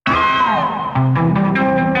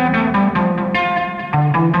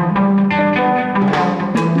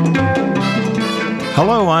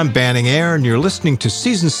I'm Banning Eyre, and you're listening to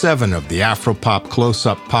Season 7 of the Afropop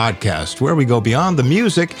Close-Up podcast, where we go beyond the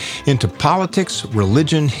music into politics,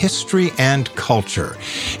 religion, history, and culture.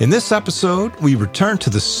 In this episode, we return to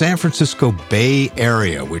the San Francisco Bay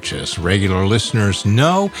Area, which, as regular listeners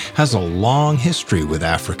know, has a long history with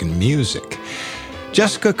African music.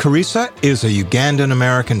 Jessica Karisa is a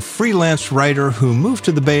Ugandan-American freelance writer who moved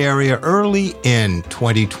to the Bay Area early in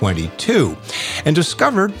 2022 and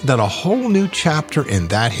discovered that a whole new chapter in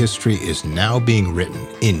that history is now being written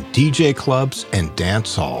in DJ clubs and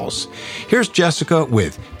dance halls. Here's Jessica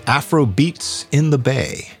with Afro Beats in the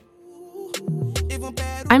Bay.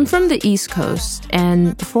 I'm from the East Coast,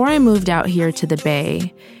 and before I moved out here to the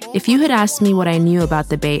Bay, if you had asked me what I knew about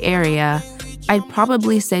the Bay Area, I'd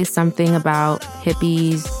probably say something about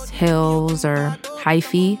hippies, hills, or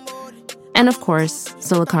hyphy, and of course,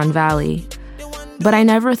 Silicon Valley. But I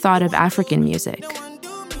never thought of African music.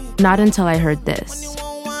 Not until I heard this.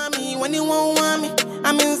 When you won't want me,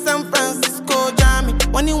 I'm in San Francisco, Jammy.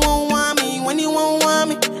 When you won't want me,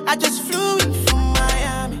 I just flew in from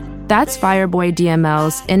Miami. That's Fireboy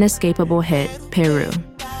DML's inescapable hit, Peru.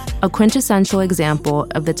 A quintessential example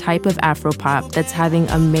of the type of Afropop that's having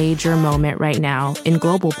a major moment right now in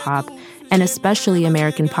global pop and especially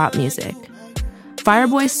American pop music.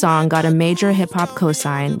 Fireboy's song got a major hip-hop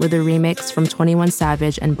cosign with a remix from 21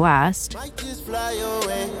 Savage and Blast.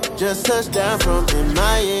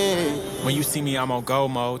 When you see me, I'm on go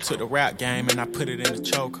mode. Took the rap game and I put it in the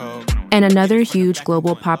chokehold. And another huge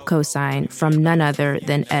global pop cosign from none other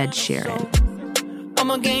than Ed Sheeran.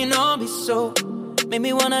 I'm again, I'll be so. Make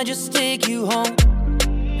me wanna just take you home.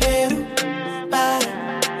 Peru,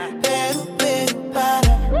 para, Peru, Peru,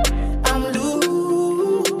 para. I'm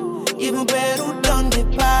loose, even Peru,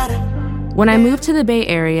 donde para. When I moved to the Bay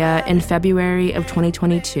Area in February of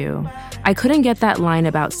 2022, I couldn't get that line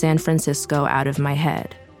about San Francisco out of my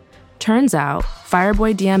head. Turns out,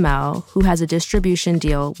 Fireboy DML, who has a distribution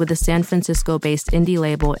deal with the San Francisco-based indie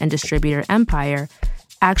label and distributor Empire,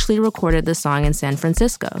 actually recorded the song in San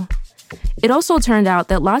Francisco. It also turned out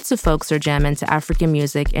that lots of folks are jamming to African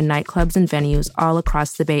music in nightclubs and venues all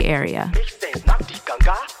across the Bay Area.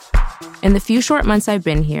 In the few short months I've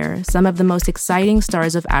been here, some of the most exciting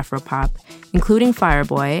stars of Afropop, including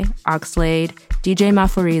Fireboy, Oxlade, DJ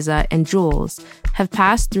Maforiza, and Jules, have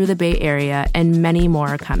passed through the Bay Area, and many more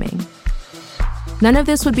are coming. None of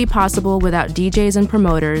this would be possible without DJs and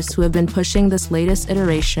promoters who have been pushing this latest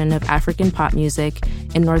iteration of African pop music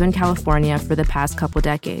in Northern California for the past couple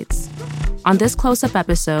decades. On this close-up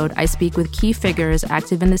episode, I speak with key figures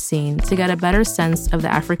active in the scene to get a better sense of the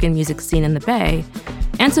African music scene in the Bay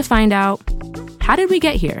and to find out, how did we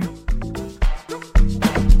get here?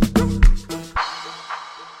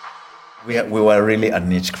 We were really a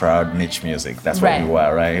niche crowd, niche music. That's what we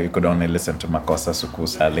were, right? You could only listen to Makossa,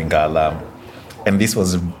 Sukusa, Lingala. And this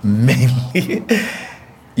was mainly,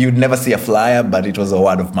 you'd never see a flyer, but it was a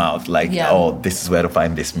word of mouth. Oh, this is where to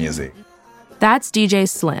find this music. That's DJ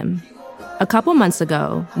Slim. A couple months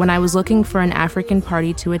ago, when I was looking for an African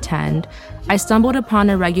party to attend, I stumbled upon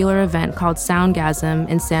a regular event called Soundgasm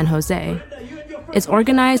in San Jose. It's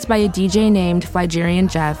organized by a DJ named Flygerian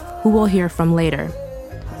Jeff, who we'll hear from later.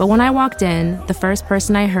 But when I walked in, the first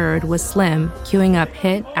person I heard was Slim queuing up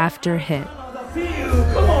hit after hit.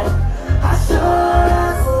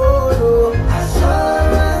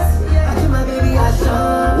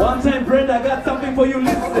 One time, Brenda, I got something for you.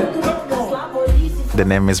 Listen. The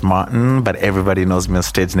name is Martin, but everybody knows me on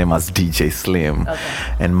stage name as DJ Slim. Okay.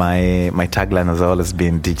 And my tagline has always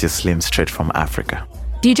been DJ Slim, straight from Africa.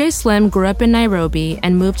 DJ Slim grew up in Nairobi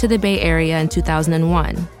and moved to the Bay Area in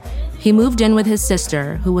 2001. He moved in with his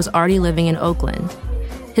sister, who was already living in Oakland.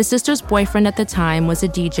 His sister's boyfriend at the time was a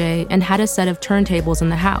DJ and had a set of turntables in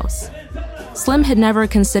the house. Slim had never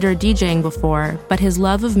considered DJing before, but his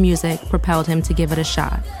love of music propelled him to give it a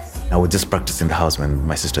shot. I would just practice in the house when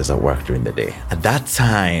my sister's at work during the day. At that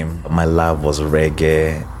time, my love was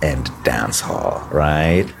reggae and dancehall,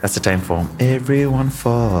 right? That's the time for everyone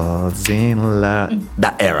falls in love.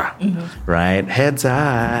 That era, right? Heads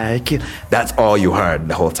high, that's all you heard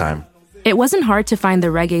the whole time. It wasn't hard to find the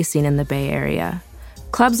reggae scene in the Bay Area.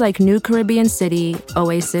 Clubs like New Caribbean City,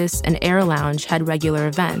 Oasis, and Air Lounge had regular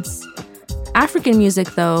events. African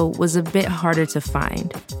music, though, was a bit harder to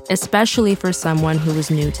find, especially for someone who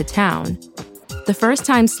was new to town. The first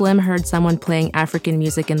time Slim heard someone playing African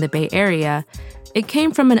music in the Bay Area, it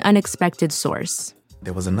came from an unexpected source.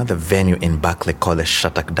 There was another venue in Berkeley called the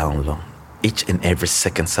Shattuck Down Low. Each and every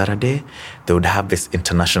second Saturday, they would have this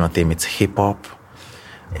international theme. It's hip-hop,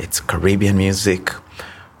 it's Caribbean music,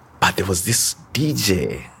 but there was this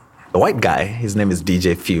DJ The white guy, his name is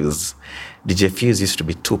DJ Fuse. DJ Fuse used to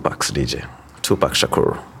be Tupac's DJ, Tupac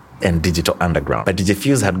Shakur, and Digital Underground. But DJ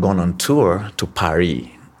Fuse had gone on tour to Paris,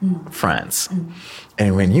 France.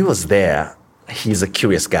 And when he was there, he's a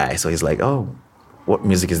curious guy. So he's like, oh, what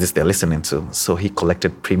music is this they're listening to? So he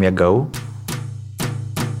collected Premier Go.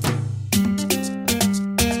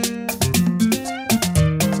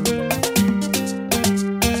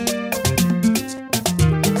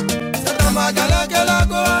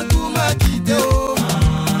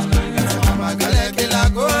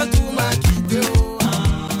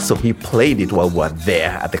 So he played it while we were there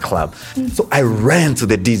at the club. So I ran to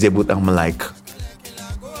the DJ booth and I'm like,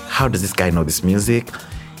 how does this guy know this music?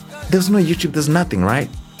 There's no YouTube, there's nothing, right?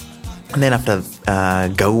 And then after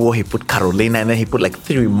Gauo, he put Carolina, and then he put like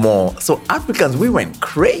 3 more. So Africans, we went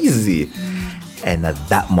crazy. And at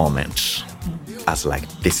that moment, I was like,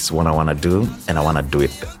 this is what I want to do, and I want to do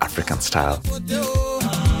it the African style.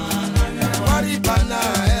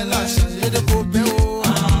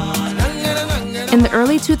 In the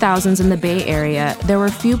early 2000s in the Bay Area, there were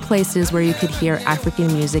few places where you could hear African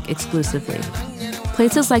music exclusively.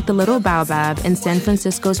 Places like the Little Baobab in San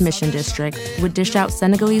Francisco's Mission District would dish out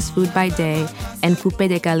Senegalese food by day and poupée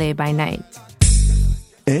de Calais by night.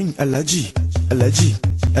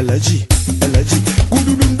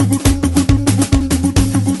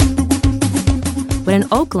 But in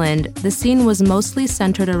Oakland, the scene was mostly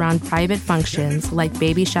centered around private functions like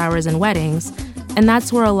baby showers and weddings, and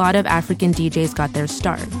that's where a lot of African DJs got their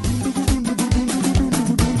start.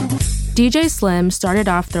 DJ Slim started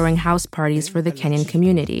off throwing house parties for the Kenyan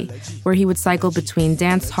community, where he would cycle between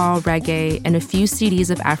dancehall, reggae, and a few CDs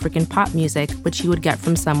of African pop music, which he would get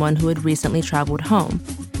from someone who had recently traveled home.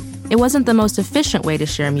 It wasn't the most efficient way to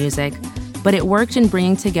share music, but it worked in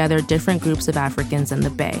bringing together different groups of Africans in the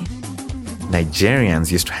Bay.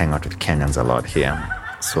 Nigerians used to hang out with Kenyans a lot here.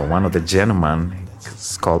 So one of the gentlemen,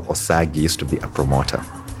 it's called Osagi, used to be a promoter.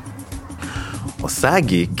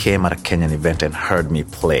 Osagi came at a Kenyan event and heard me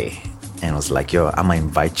play and was like, yo, I'm gonna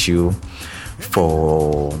invite you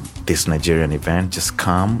for this Nigerian event. Just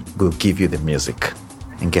come, we'll give you the music.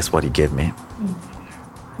 And guess what he gave me?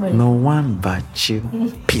 No One But You,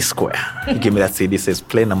 P-Square. He gave me that CD, says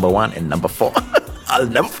play number 1 and number 4. I'll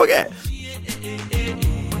never forget.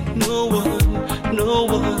 No one.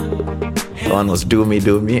 One was Do Me,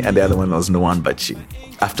 and the other one was No One But You.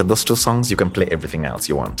 After those 2 songs, you can play everything else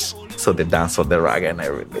you want. So the dance or the rag and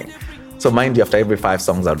everything. So mind you, after every 5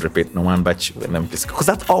 songs, I'd repeat No One But You, and then because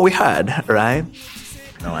that's all we had, right?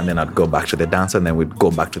 And then I'd go back to the dance, and then we'd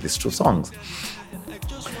go back to these 2 songs.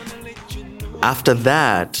 After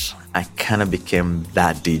that, I kind of became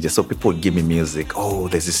that DJ. So people would give me music. Oh,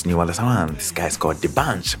 there's this new one. This guy's called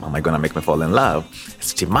D'banj. Am I gonna make me fall in love?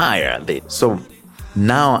 It's Timaya. So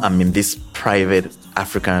now I'm in these private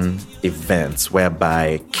African events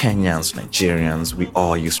whereby Kenyans, Nigerians, we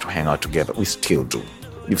all used to hang out together. We still do.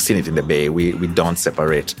 You've seen it in the Bay. We don't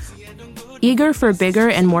separate. Eager for bigger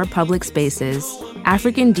and more public spaces,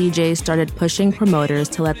 African DJs started pushing promoters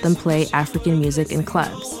to let them play African music in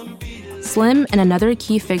clubs. Slim and another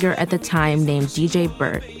key figure at the time named DJ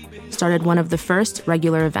Bert started one of the first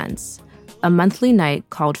regular events, a monthly night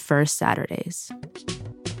called First Saturdays.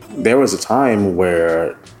 There was a time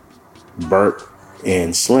where Bert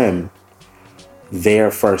and Slim,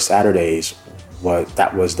 their First Saturdays,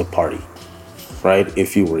 that was the party, right?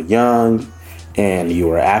 If you were young and you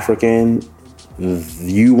were African,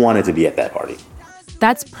 you wanted to be at that party.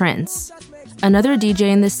 That's Prince, another DJ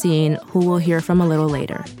in the scene who we'll hear from a little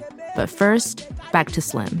later. But first, back to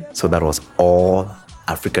Slim. So that was all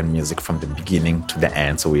African music from the beginning to the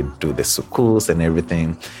end. So we'd do the sukus and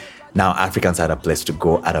everything. Now Africans had a place to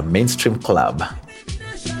go at a mainstream club.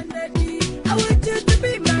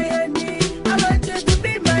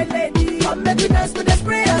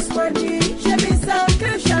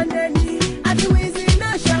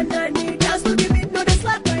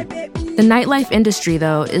 The nightlife industry,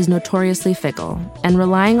 though, is notoriously fickle, and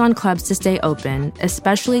relying on clubs to stay open,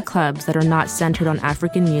 especially clubs that are not centered on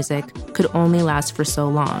African music, could only last for so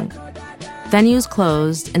long. Venues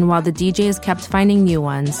closed, and while the DJs kept finding new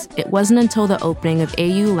ones, it wasn't until the opening of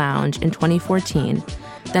AU Lounge in 2014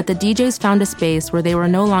 that the DJs found a space where they were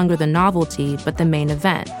no longer the novelty, but the main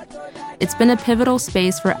event. It's been a pivotal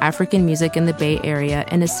space for African music in the Bay Area,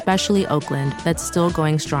 and especially Oakland, that's still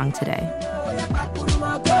going strong today.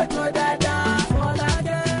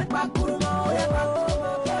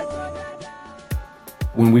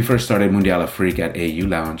 When we first started Mundial Afrique at AU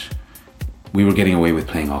Lounge, we were getting away with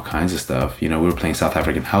playing all kinds of stuff. You know, we were playing South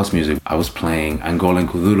African house music. I was playing Angolan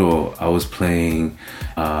Kuduro. I was playing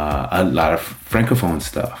a lot of Francophone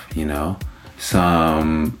stuff, you know.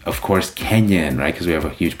 some, of course, Kenyan, right? Because we have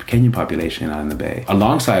a huge Kenyan population out in the Bay,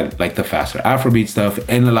 alongside like the faster Afrobeat stuff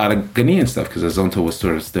and a lot of Ghanaian stuff, because Azonto was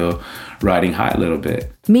sort of still riding high a little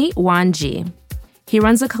bit. Meet Juan G. He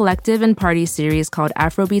runs a collective and party series called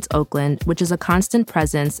Afrobeats Oakland, which is a constant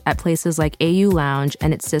presence at places like AU Lounge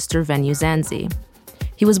and its sister venue Zanzi.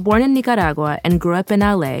 He was born in Nicaragua and grew up in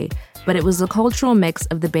LA, but it was the cultural mix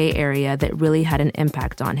of the Bay Area that really had an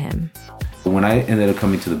impact on him. When I ended up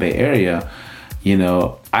coming to the Bay Area, you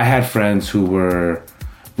know, I had friends who were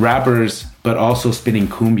rappers, but also spinning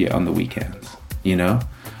cumbia on the weekends, you know,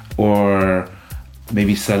 or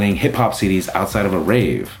maybe selling hip hop CDs outside of a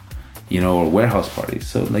rave, you know, or warehouse parties.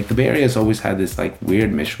 So like the Bay Area has always had this like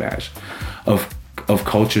weird mishmash of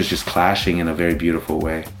cultures just clashing in a very beautiful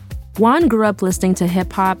way. Juan grew up listening to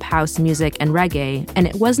hip hop, house music, and reggae, and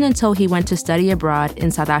it wasn't until he went to study abroad in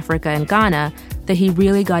South Africa and Ghana that he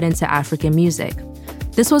really got into African music.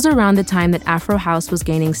 This was around the time that Afro House was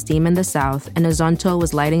gaining steam in the South and Azonto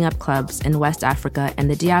was lighting up clubs in West Africa and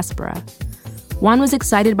the diaspora. Juan was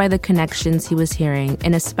excited by the connections he was hearing,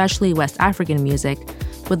 in especially West African music,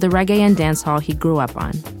 with the reggae and dancehall he grew up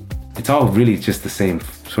on. It's all really just the same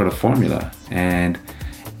sort of formula. And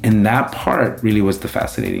that part really was the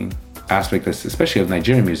fascinating aspect, especially of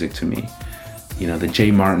Nigerian music to me. You know, the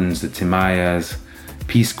J. Martins, the Timayas,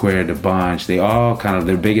 P-Square, The Bunch, they all kind of,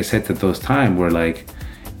 their biggest hits at those times were like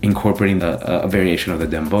incorporating a variation of the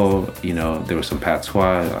dembow. You know, there was some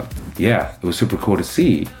patois. Yeah, it was super cool to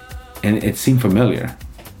see. And it seemed familiar,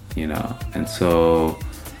 you know. And so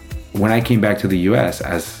when I came back to the US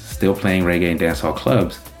as still playing reggae and dancehall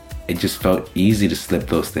clubs, it just felt easy to slip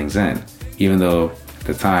those things in, even though at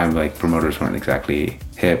the time, like, promoters weren't exactly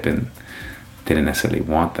hip and didn't necessarily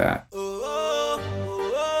want that.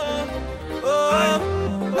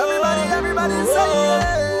 Everybody say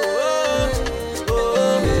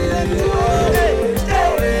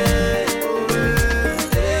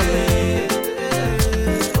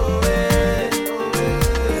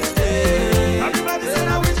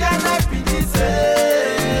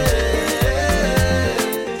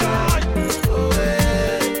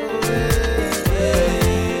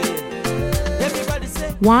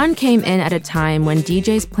Juan came in at a time when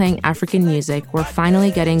DJs playing African music were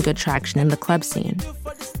finally getting good traction in the club scene.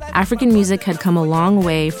 African music had come a long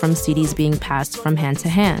way from CDs being passed from hand to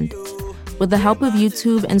hand. With the help of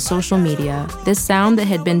YouTube and social media, this sound that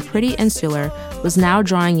had been pretty insular was now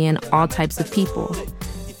drawing in all types of people.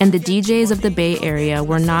 And the DJs of the Bay Area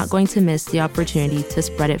were not going to miss the opportunity to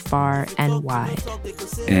spread it far and wide.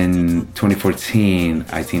 In 2014,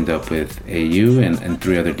 I teamed up with AU and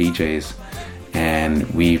 3 other DJs, and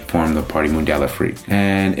we formed the party Mundial Afrique.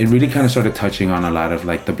 And it really kind of started touching on a lot of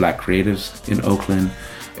like the Black creatives in Oakland.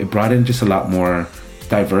 It brought in just a lot more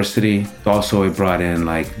diversity. Also, it brought in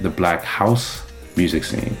like the Black house music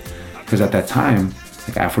scene. Because at that time,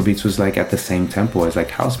 like Afrobeats was like at the same tempo as like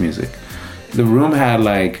house music. The room had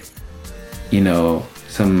like, you know,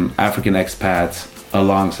 some African expats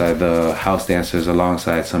alongside the house dancers,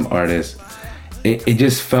 alongside some artists. It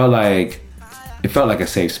just felt like a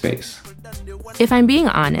safe space. If I'm being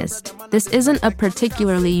honest, this isn't a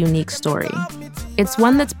particularly unique story. It's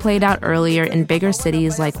one that's played out earlier in bigger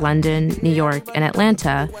cities like London, New York, and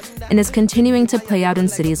Atlanta, and is continuing to play out in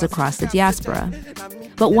cities across the diaspora.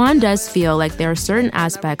 But Juan does feel like there are certain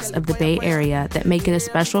aspects of the Bay Area that make it a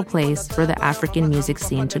special place for the African music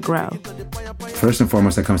scene to grow. First and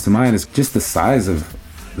foremost that comes to mind is just the size of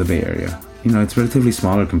the Bay Area. You know, it's relatively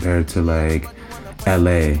smaller compared to like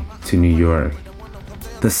LA, to New York.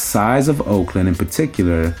 The size of Oakland in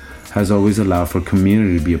particular has always allowed for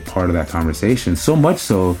community to be a part of that conversation. So much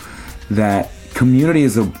so that community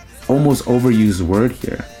is an almost overused word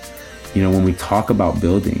here. You know, when we talk about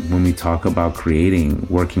building, when we talk about creating,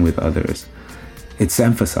 working with others, it's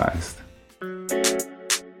emphasized.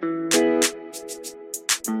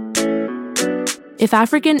 If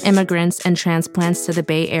African immigrants and transplants to the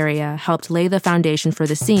Bay Area helped lay the foundation for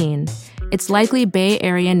the scene, it's likely Bay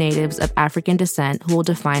Area natives of African descent who will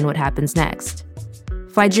define what happens next.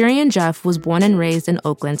 Flygerian Jeff was born and raised in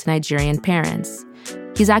Oakland to Nigerian parents.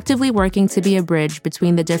 He's actively working to be a bridge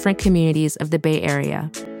between the different communities of the Bay Area.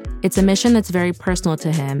 It's a mission that's very personal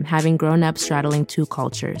to him, having grown up straddling 2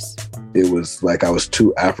 cultures. It was like I was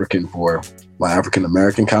too African for my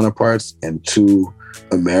African-American counterparts and too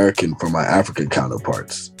American for my African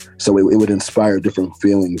counterparts. So it would inspire different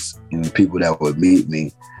feelings in the people that would meet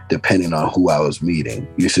me, depending on who I was meeting.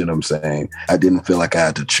 You see what I'm saying? I didn't feel like I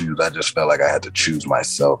had to choose. I just felt like I had to choose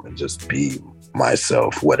myself and just be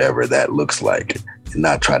myself, whatever that looks like, and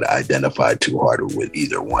not try to identify too hard with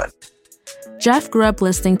either one. Jeff grew up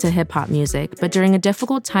listening to hip-hop music, but during a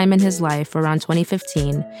difficult time in his life around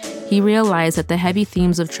 2015, he realized that the heavy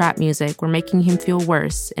themes of trap music were making him feel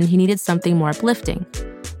worse, and he needed something more uplifting.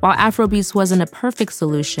 While Afrobeats wasn't a perfect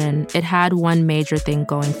solution, it had one major thing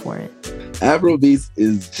going for it. Afrobeats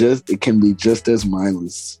it can be just as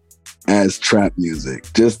mindless as trap music,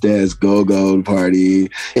 just as go-go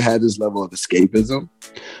party. It had this level of escapism,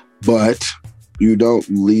 but you don't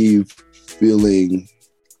leave feeling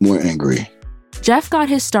more angry. Jeff got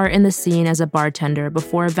his start in the scene as a bartender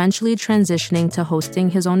before eventually transitioning to hosting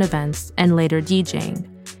his own events and later DJing.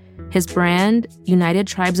 His brand, United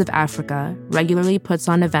Tribes of Africa, regularly puts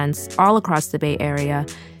on events all across the Bay Area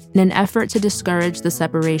in an effort to discourage the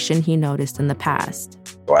separation he noticed in the past.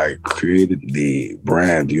 I created the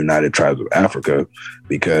brand United Tribes of Africa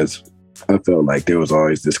because I felt like there was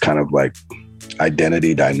always this kind of like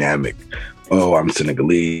identity dynamic. Oh, I'm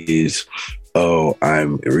Senegalese. Oh,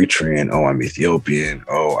 I'm Eritrean. Oh, I'm Ethiopian.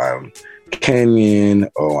 Oh, I'm Kenyan.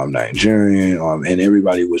 Oh, I'm Nigerian. And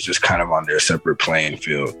everybody was just kind of on their separate playing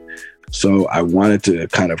field. So I wanted to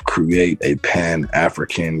kind of create a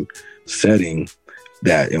Pan-African setting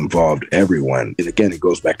that involved everyone. And again, it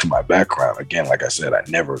goes back to my background. Again, like I said, I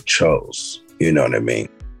never chose, you know what I mean?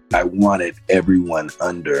 I wanted everyone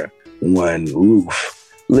under one roof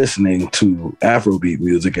listening to Afrobeat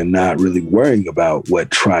music and not really worrying about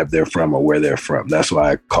what tribe they're from or where they're from. That's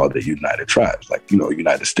why I called it United Tribes, like,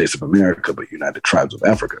 United States of America, but United Tribes of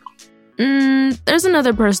Africa. There's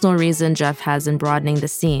another personal reason Jeff has in broadening the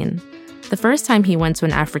scene. The first time he went to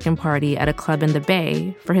an African party at a club in the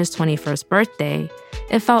Bay for his 21st birthday,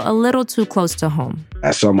 it felt a little too close to home.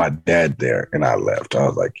 I saw my dad there and I left. I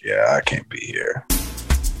was like, yeah, I can't be here.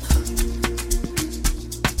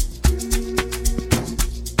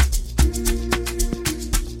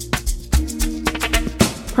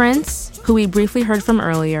 Prince, who we briefly heard from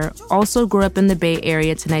earlier, also grew up in the Bay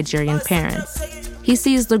Area to Nigerian parents. He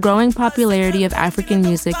sees the growing popularity of African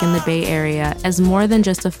music in the Bay Area as more than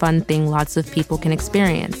just a fun thing lots of people can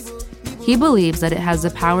experience. He believes that it has the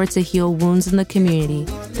power to heal wounds in the community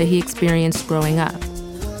that he experienced growing up.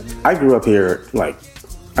 I grew up here,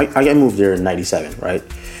 I moved here in 97, right?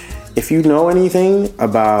 If you know anything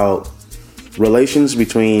about relations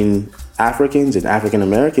between Africans and African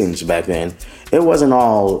Americans back then, it wasn't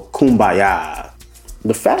all kumbaya.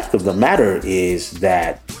 The fact of the matter is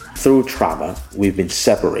that through trauma, we've been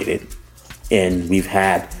separated and we've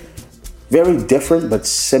had very different but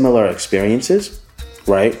similar experiences,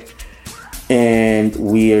 right? And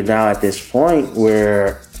we are now at this point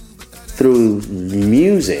where through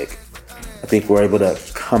music, I think we're able to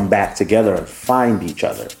come back together and find each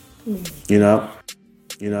other, you know?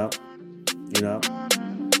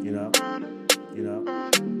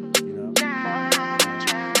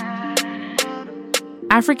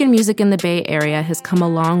 African music in the Bay Area has come a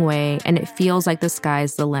long way, and it feels like the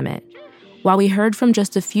sky's the limit. While we heard from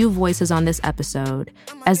just a few voices on this episode,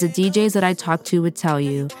 as the DJs that I talked to would tell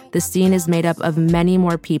you, the scene is made up of many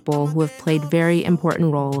more people who have played very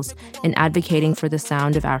important roles in advocating for the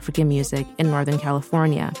sound of African music in Northern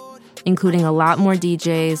California, including a lot more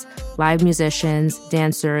DJs, live musicians,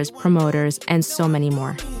 dancers, promoters, and so many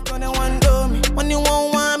more.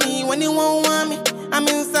 I'm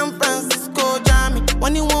in San Francisco, Jamie.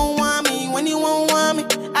 When you won't want me,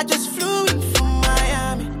 I just flew in from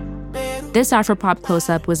Miami. This Afropop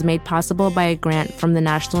Close-Up was made possible by a grant from the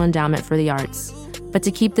National Endowment for the Arts. But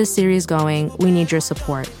to keep this series going, we need your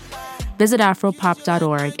support. Visit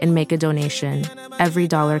afropop.org and make a donation. Every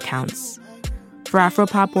dollar counts. For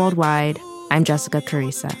Afropop Worldwide, I'm Jessica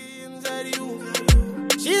Carissa.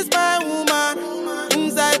 She's my woman,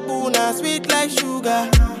 inside Puna, sweet like sugar.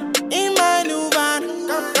 In my new van,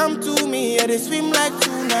 come to me, yeah, they swim like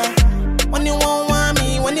tuna. When you won't want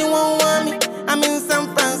me, I'm in San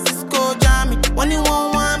Francisco, Jamie. When you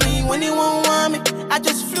won't want me, I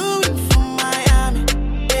just flew